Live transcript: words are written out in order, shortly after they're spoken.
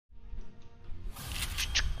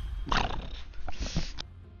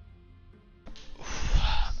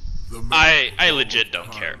I legit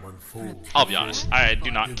don't care. I'll be honest. I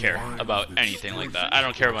do not care about anything like that. I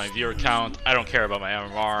don't care about my viewer count. I don't care about my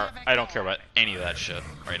MMR. I don't care about any of that shit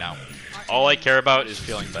right now. All I care about is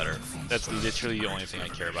feeling better. That's literally the only thing I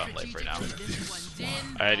care about in life right now.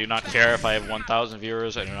 I do not care if I have 1,000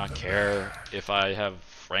 viewers. I do not care if I have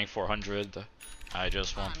rank 400. I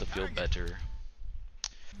just want to feel better.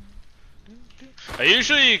 I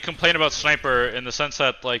usually complain about Sniper in the sense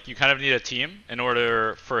that like you kind of need a team in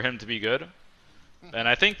order for him to be good. And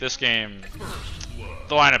I think this game,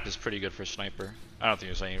 the lineup is pretty good for Sniper. I don't think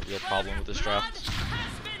there's any real problem with this draft.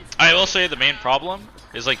 I will say the main problem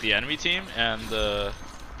is like the enemy team, and the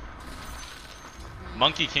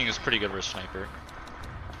Monkey King is pretty good versus Sniper.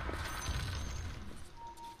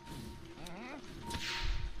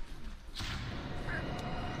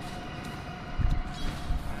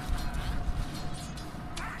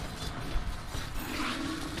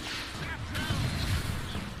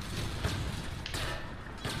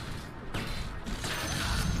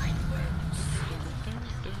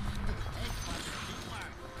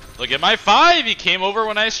 Look at my 5! He came over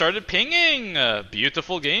when I started pinging!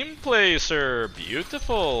 Beautiful gameplay, sir.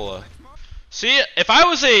 Beautiful. See, if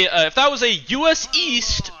that was a US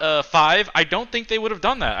East 5, I don't think they would have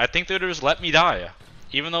done that. I think they would have just let me die.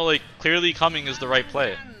 Even though, like, clearly coming is the right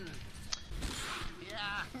play.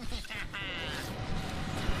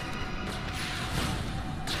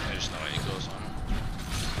 I just know he goes on.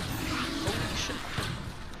 Holy shit.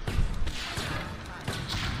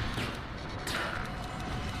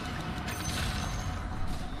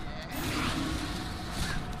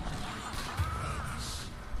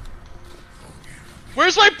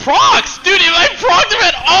 Where's my procs? Dude, if I procced him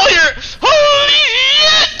at all here! Holy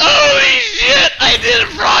shit! Holy shit! I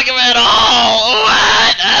didn't proc him at all!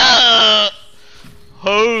 What?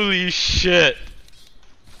 Holy shit.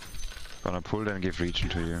 Gonna pull then give region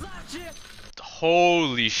to you.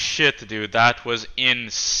 Holy shit, dude, that was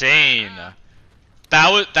insane.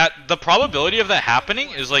 The probability of that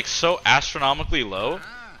happening is like so astronomically low.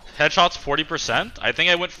 Headshots 40%. I think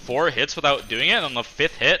I went 4 hits without doing it, and on the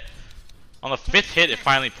 5th hit, it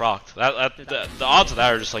finally procced. The odds of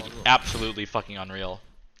that are just like absolutely fucking unreal.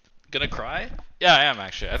 Gonna cry? Yeah, I am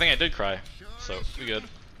actually. I think I did cry. So, we good.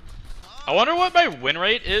 I wonder what my win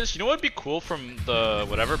rate is. You know what would be cool from the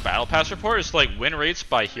whatever battle pass report is like win rates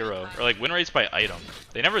by hero or like win rates by item.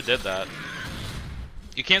 They never did that.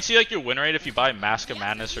 You can't see like your win rate if you buy Mask of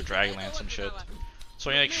Madness or Dragonlance and shit. So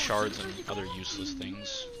only like shards and other useless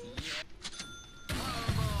things.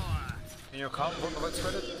 In your comp, what's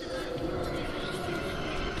credit?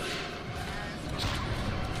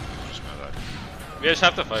 We just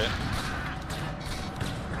have to fight.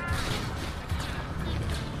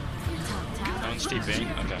 No one's TPing?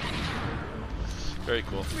 Okay. Very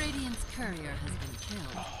cool.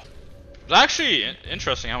 It's actually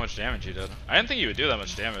interesting how much damage he did. I didn't think he would do that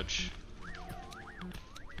much damage.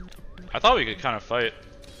 I thought we could kind of fight.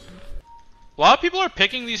 A lot of people are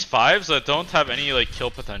picking these 5s that don't have any like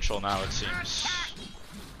kill potential now, it seems.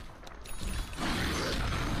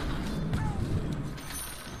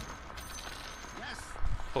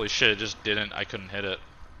 Holy shit, it just didn't. I couldn't hit it.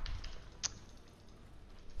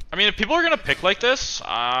 I mean, if people are gonna pick like this,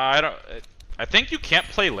 I think you can't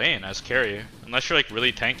play lane as carry unless you're like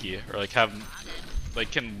really tanky or like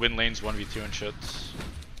can win lanes 1v2 and shit.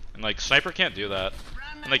 And like Sniper can't do that.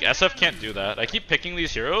 And like SF can't do that. I keep picking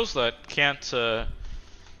these heroes that can't really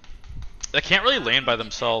lane by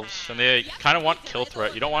themselves, and they kind of want kill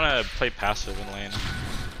threat. You don't want to play passive in lane.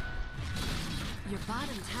 Your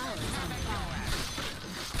bottom tower is on fire.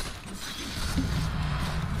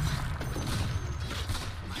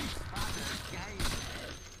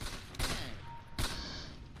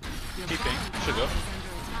 Keeping, should go.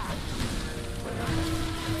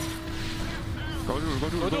 Go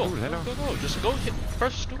duel, hello. Go, just go hit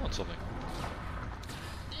first duel on something.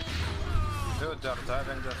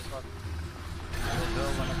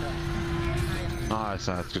 Nice,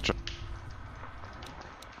 good job.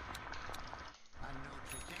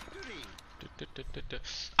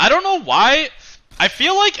 I don't know why. I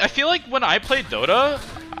feel like when I play Dota,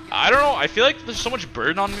 I don't know. I feel like there's so much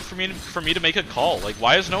burden on me for me to make a call. Like,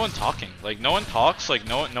 why is no one talking? Like, no one talks. Like,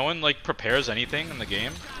 no one like prepares anything in the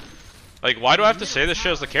game. Like, why do I have to say this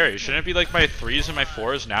shit as the carry? Shouldn't it be like my 3s and my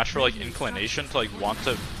 4s natural like inclination to like want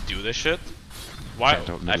to do this shit? Why?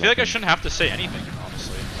 I feel like I shouldn't have to say anything,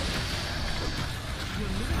 honestly.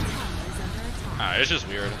 It's just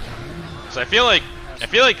weird. Cause I feel like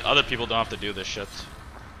other people don't have to do this shit.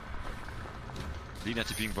 Lina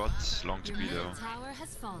TPing bot, long TP though.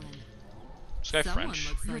 This guy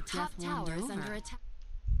French. Your top tower is under attack.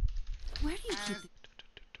 Where do you keep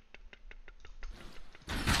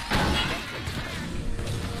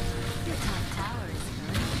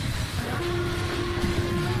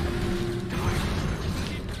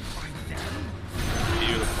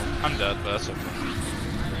That's okay.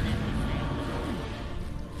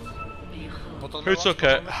 Bot on It's one,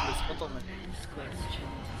 okay. bot on mid, please, bot on mid.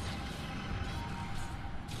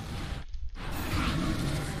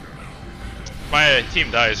 My team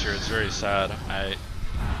dies here. It's very sad. I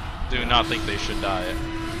do not think they should die.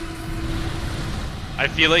 I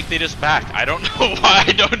feel like they just back. I don't know why.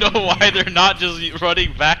 I don't know why they're not just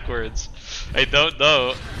running backwards. I don't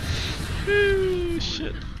know. Ooh,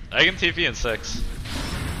 shit. I can TP in 6.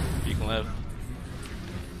 You can live.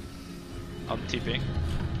 I'm TPing.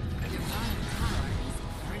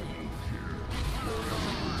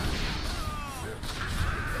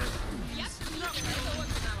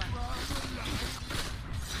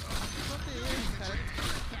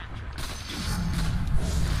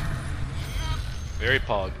 Very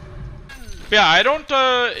pog. Yeah, I don't.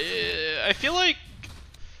 I feel like.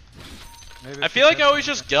 Maybe I feel like I always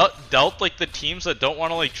just dealt like the teams that don't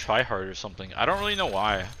want to like try hard or something. I don't really know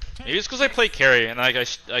why. Maybe it's because I play carry and like I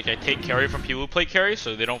take carry from people who play carry,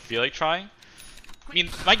 so they don't feel like trying. I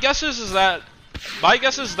mean, my guess is that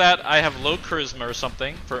I have low charisma or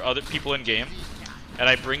something for other people in game, and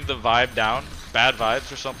I bring the vibe down, bad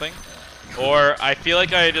vibes or something. Or I feel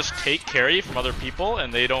like I just take carry from other people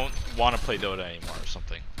and they don't want to play Dota anymore or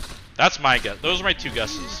something. That's my guess. Those are my 2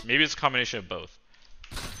 guesses. Maybe it's a combination of both.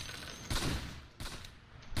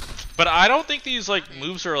 But I don't think these like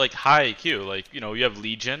moves are like high IQ. Like, you know, you have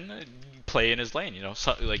Legion, play in his lane, you know,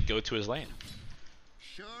 so, like go to his lane.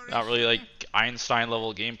 Not really like Einstein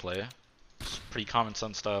level gameplay. It's pretty common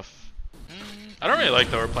sense stuff. I don't really like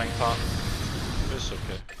that we're playing top. It's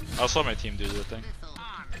okay. I'll let my team do their thing.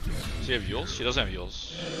 Does he have Yules? He doesn't have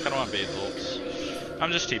Yules. Kinda want bait ults.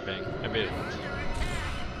 I'm just TPing. I baited ult.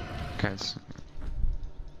 Okay.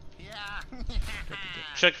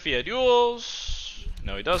 Check if he had Yules.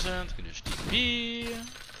 No, he doesn't. Can just TP.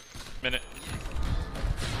 Minute.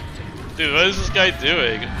 Dude, what is this guy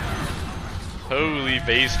doing? Holy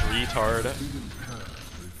based retard.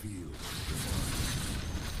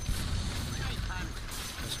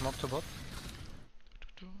 Smoke to bot.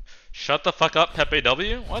 Shut the fuck up, Pepe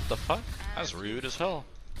W? What the fuck? That's rude as hell.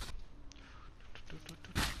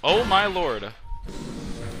 Oh my lord. What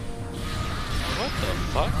the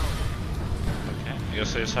fuck? Okay, I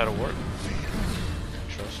guess I just had to work.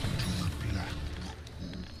 Interesting.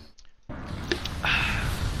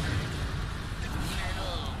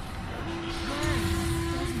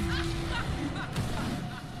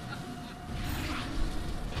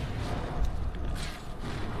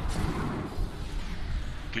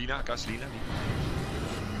 Lina, gas Lina.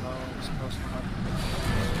 No, it's close to mine.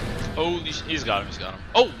 Oh, he's got him, he's got him.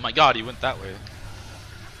 Oh my god, he went that way.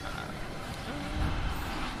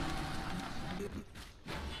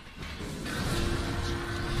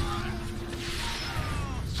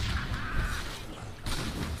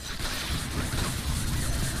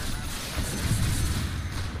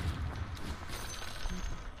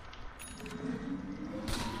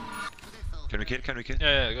 Can we kill? Can we kill?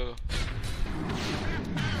 Yeah, go, go.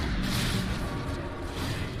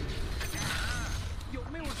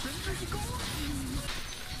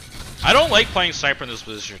 I don't like playing sniper in this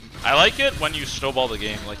position. I like it when you snowball the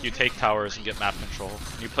game, like you take towers and get map control.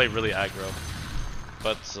 You play really aggro.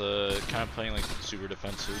 But kind of playing like super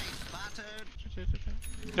defensive.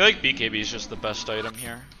 I feel like BKB is just the best item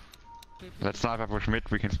here. Let's sniper push mid,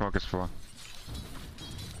 we can smoke his 4.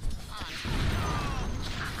 I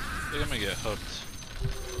think I'm gonna get hooked.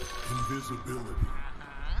 Invisibility.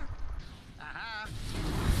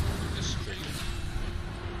 This is pretty good.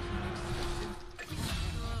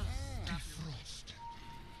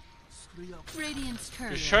 Radiant's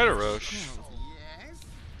turret. Just try to Roche.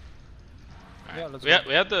 Yeah, let's We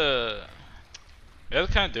had to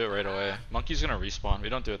kind of do it right away. Monkey's gonna respawn. We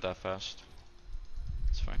don't do it that fast.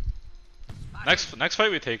 It's fine. Next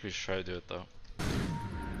fight we take, we should try to do it though.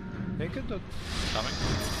 Take it. Coming.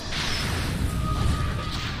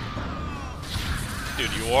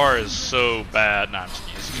 Dude, Yawar is so bad. Nah, I'm just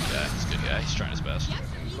kidding. He's a good guy. He's a good guy. He's trying his best.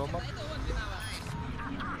 Go up.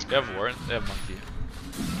 They have Warren. They have Monkey.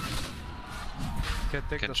 Can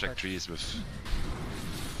take Can the check stack. trees with.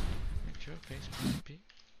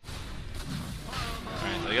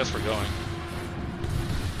 Alright, I guess we're going.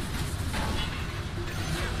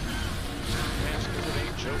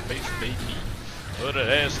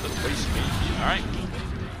 Alright.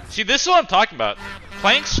 See, this is what I'm talking about.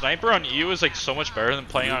 Playing sniper on EU is like so much better than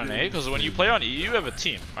playing on an A, because when you play on EU, you have a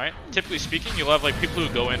team, right? Typically speaking, you'll have like people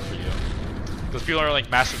who go in for you. Because people are like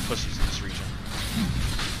massive pussies in this region.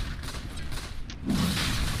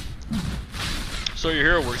 So your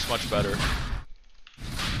hero works much better.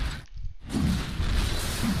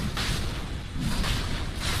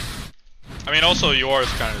 I mean, also Yawar is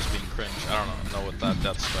kind of just being cringe. I don't know what that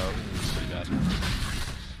death spell. It's pretty bad.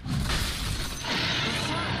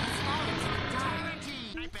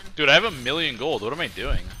 Dude, I have 1,000,000 gold. What am I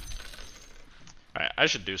doing? Alright, I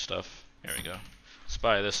should do stuff. Here we go. Let's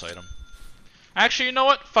buy this item. Actually, you know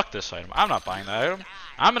what? Fuck this item. I'm not buying that item.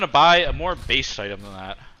 I'm gonna buy a more base item than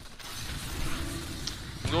that.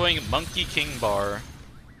 I'm going Monkey King Bar.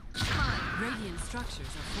 Radiant structures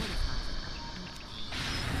are fortified.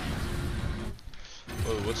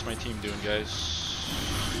 Whoa, what's my team doing, guys?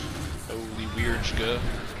 Holy weirdska.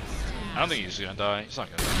 I don't think he's gonna die. He's not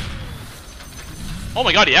gonna die. Oh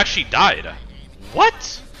my god, he actually died.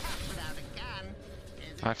 What?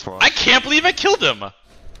 I can't believe I killed him.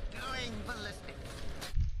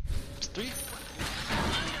 It's 3.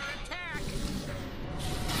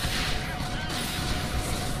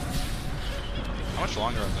 How much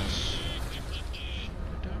longer on this?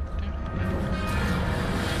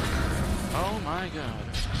 Oh my god.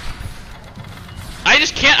 I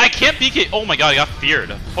can't BK. Oh my god, I got feared.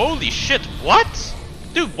 Holy shit, what?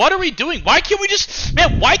 Dude, what are we doing? Why can't we just,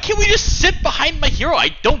 man, why can't we just sit behind my hero? I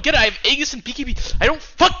don't get it. I have Aegis and BKB. I don't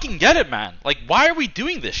fucking get it, man. Like, why are we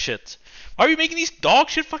doing this shit? Why are we making these dog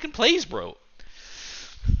shit fucking plays, bro?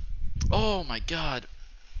 Oh my god.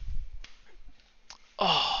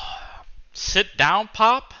 Oh. Sit down,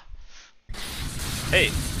 Pop.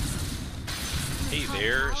 Hey. Hey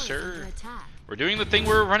there, sir. We're doing the thing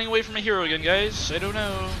where we're running away from a hero again, guys. I don't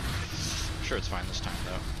know. I'm sure it's fine this time,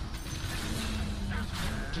 though.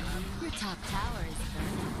 Your top tower is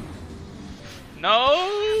burning.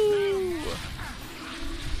 No!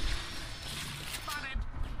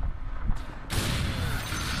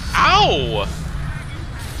 Ow!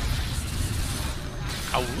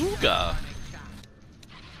 Awooga!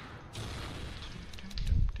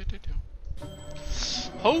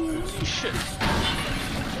 Holy shit!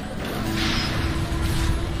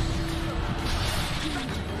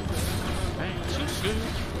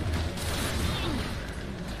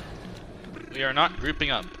 We are not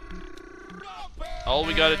grouping up. All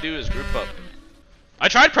we gotta do is group up. I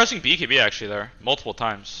tried pressing BKB actually there, multiple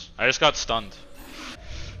times. I just got stunned.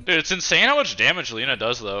 Dude, it's insane how much damage Lina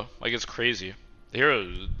does though. Like, it's crazy. The hero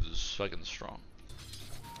is fucking strong.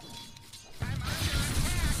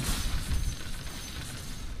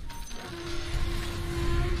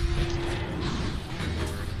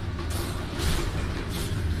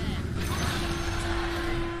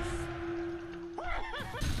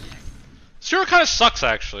 This hero kind of sucks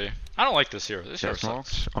actually. I don't like this hero. This hero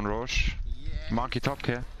sucks. On Roche. Monkey top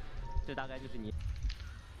care.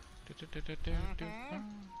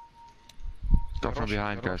 Go from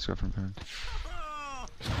behind, guys. Go from behind.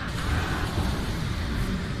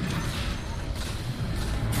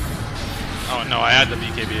 Oh no, I had the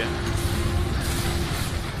BKB.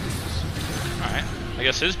 Alright. I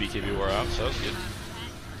guess his BKB wore out, so that was good.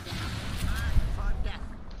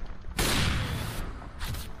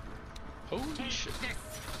 Holy shit.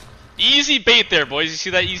 Easy bait there, boys. You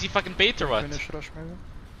see that easy fucking bait or what? Finish rush maybe?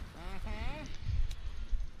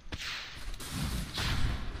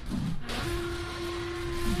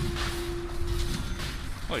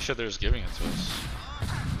 Holy shit, they're just giving it to us.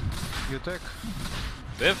 You take.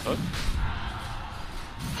 They have hook.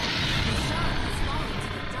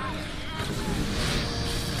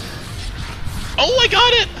 Oh, I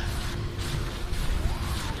got it!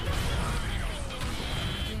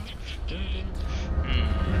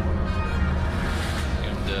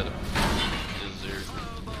 I'm dead.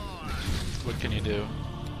 What can you do?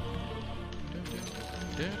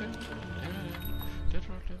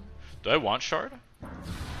 Do I want shard? I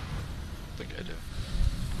think I do.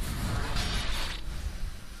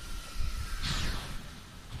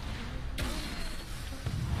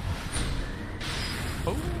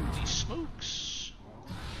 Holy smokes!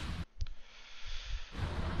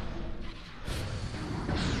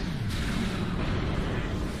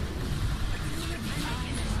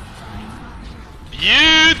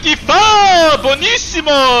 Beautiful!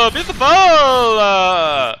 Bonissimo! Beautiful!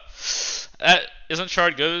 Isn't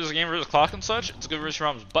shard good as a game versus clock and such? It's good versus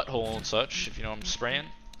Rom's butthole and such, if you know I'm spraying.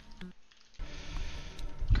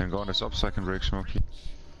 Can go on this up so I can break Smokey.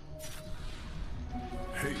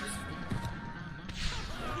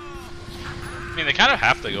 I mean, they kind of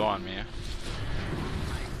have to go on me.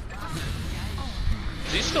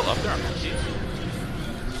 Is he still up there on Monkey?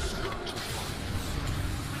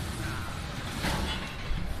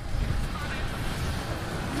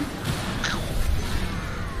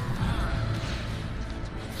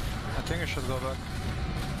 I think I should go back.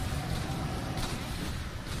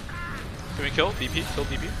 Can we kill DP? Kill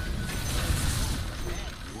DP?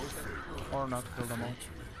 Or not, kill them all.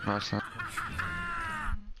 No, it's not.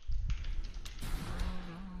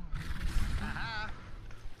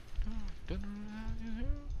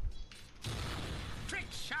 Trick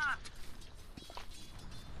shot.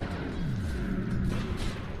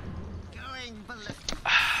 Going ballistic.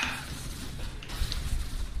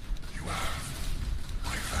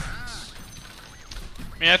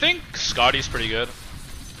 I mean, I think Scotty's pretty good.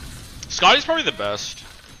 Scotty's probably the best.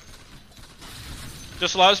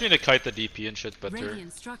 Just allows me to kite the DP and shit better.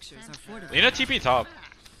 Radiant structures are fortified. Lena TP top.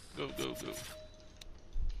 Go, go, go.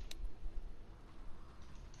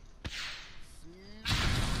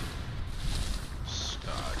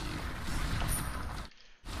 Scotty.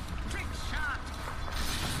 Trick shot.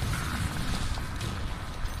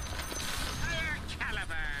 Higher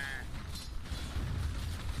caliber.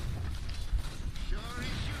 Sure is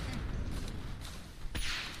shooting.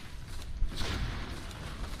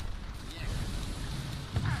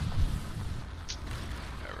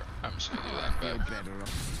 I'm just gonna do that back.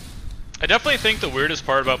 I definitely think the weirdest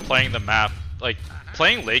part about playing the map, like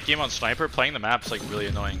playing late game on sniper, playing the map is like really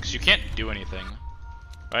annoying because you can't do anything,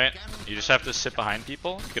 right? You just have to sit behind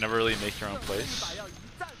people. You can never really make your own place.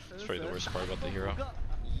 That's probably the worst part about the hero.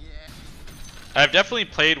 I've definitely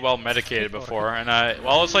played well medicated before, and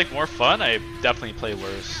while it's like more fun, I definitely play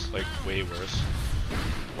worse, like way worse.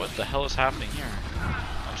 What the hell is happening here?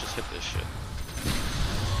 Let's just hit this shit.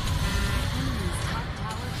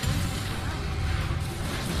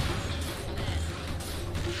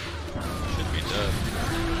 Should be dead.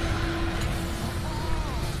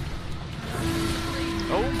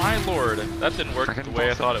 Oh my lord, that didn't work the way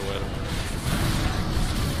I thought it would.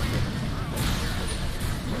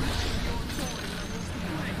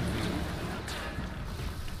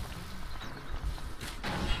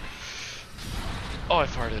 Oh, I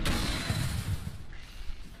farted.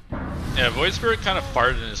 Yeah, Void Spirit kind of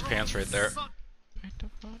farted in his pants right there.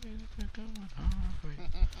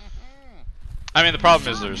 I mean, the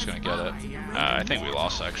problem is they're just gonna get it. I think we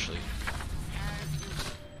lost, actually.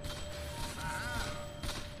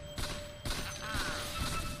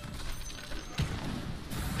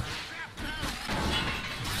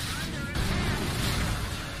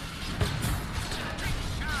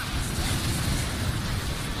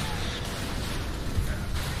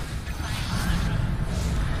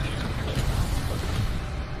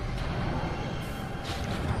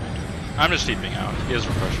 I'm just TPing out. He has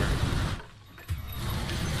refresher.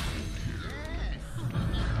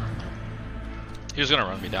 He was gonna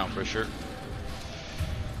run me down for sure.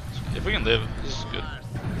 If we can live, this is good.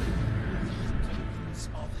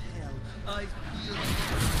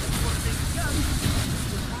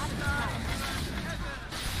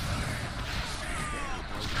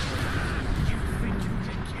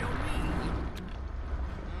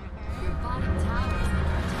 Your bottom tower is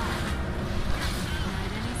under attack.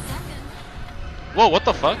 At any second. Whoa, what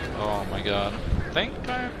the fuck? Oh my god. I think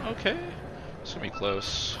I'm okay. It's gonna be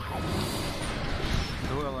close.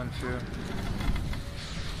 Duel and fear.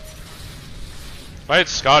 If I had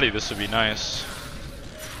Scotty, this would be nice.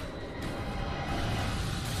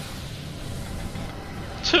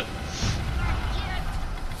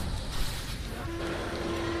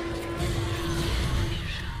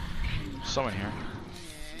 Someone here.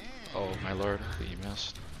 Oh my lord, I think you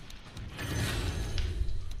missed.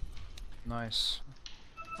 Nice.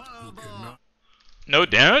 No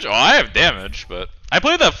damage? Oh, I have damage, but I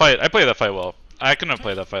played that fight. I played that fight well. I couldn't have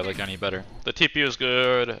played that fight like any better. The TP was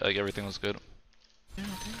good. Like everything was good.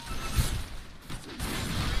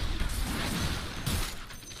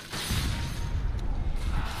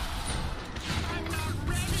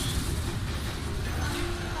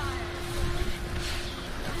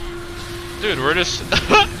 Dude, we're just.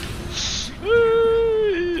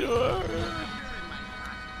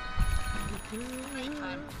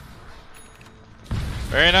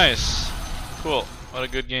 Very nice. Cool. What a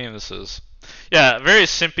good game this is. Yeah, very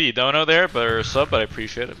simpy dono there, but or sub, but I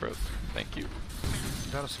appreciate it, bro. Thank you.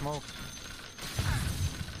 Got a smoke.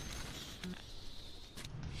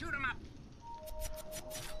 Shoot him up.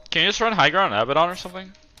 Can you just run high ground Abaddon or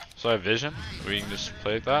something? So I have vision. We can just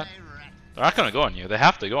play like that. They're not gonna go on you. They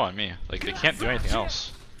have to go on me. Like they can't do anything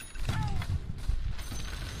else. The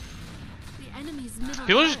enemy's middle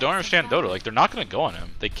People just don't barracks understand are Dota. down. Like they're not gonna go on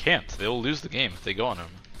him. They can't. They'll lose the game if they go on him.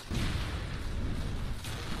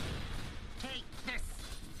 Take this.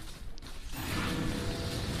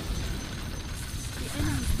 The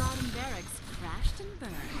enemy's bottom barracks crashed and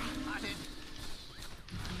burned. Spotted.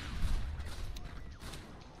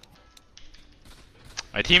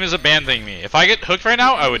 My team is abandoning me. If I get hooked right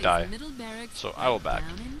now, I would die. Middle barracks So I will back.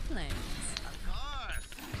 down in flames. Of course.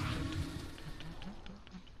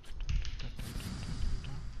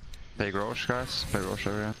 Take Roche, guys. Play Roche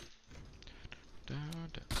area.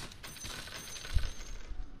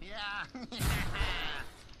 Yeah.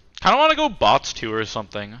 Kinda wanna go bots too or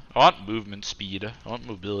something. I want movement speed. I want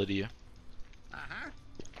mobility. Uh-huh.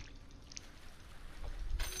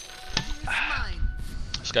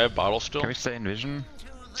 This guy have bottle still? Can we stay in vision? To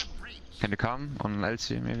the breach. Can you come on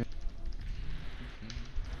LC maybe?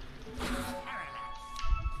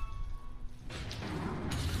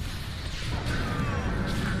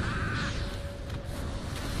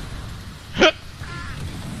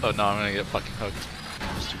 Oh no, I'm gonna get fucking hooked.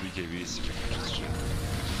 Just 2 BKBs.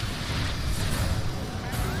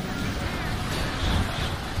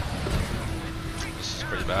 This is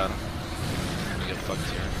pretty bad. I'm gonna get fucked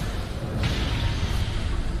here.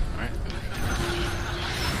 Alright.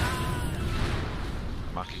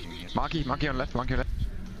 Monkey on left, monkey on left.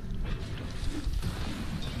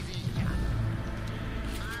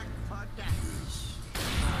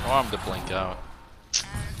 I want him to blink out.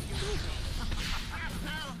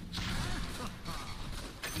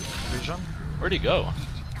 Vision. Where'd he go?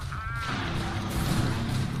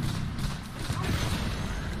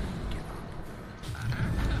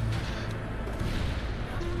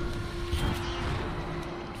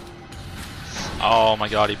 Oh my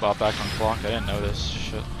god, he bought back on clock. I didn't notice.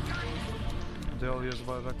 Shit. They all use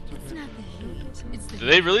buyback too. It's not the heat, it's the Did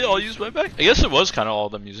they really all use buyback? I guess it was kind of all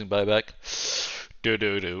of them using buyback. Do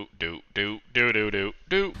do do do do do do do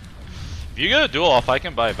do. If you get a duel off, I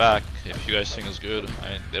can buy back. If you guys think it's good,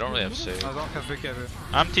 they don't really have save. I don't have big heavy.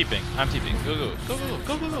 I'm TPing. I'm TPing. Go go go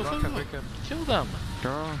go go go I go don't go have go. big heavy. Kill them.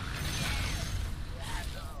 Go.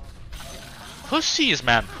 Pussies,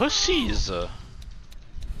 man. Pussies. On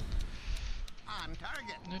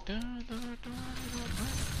target.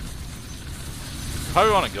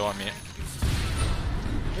 Probably want to go on me.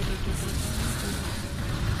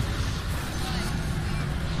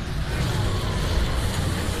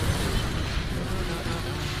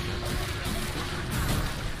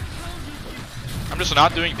 I'm just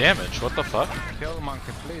not doing damage. What the fuck? Kill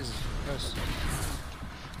monkey, please. Yes.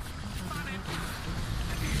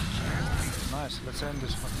 Nice, let's end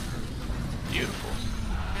this one. Beautiful.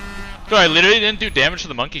 Dude, I literally didn't do damage to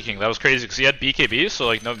the Monkey King. That was crazy because he had BKB, so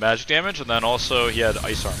like no magic damage, and then also he had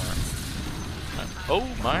ice armor. Oh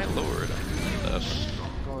my lord. That's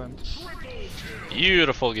Go end.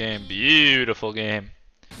 beautiful game. Beautiful game.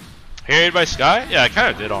 Harried by Sky? Yeah, I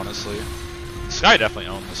kind of did honestly. Sky definitely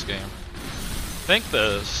owned this game. I think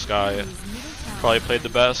the Sky probably played the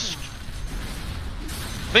best.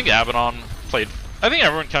 I think Abaddon played. I think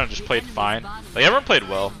everyone kind of just played fine. Like everyone played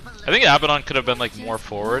well. I think Abaddon could have been like more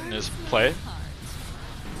forward in his play.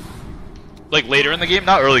 Like later in the game,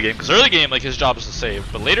 not early game, because early game like his job is to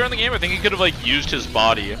save. But later in the game, I think he could have like used his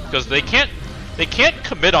body because they can't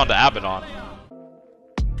commit onto Abaddon.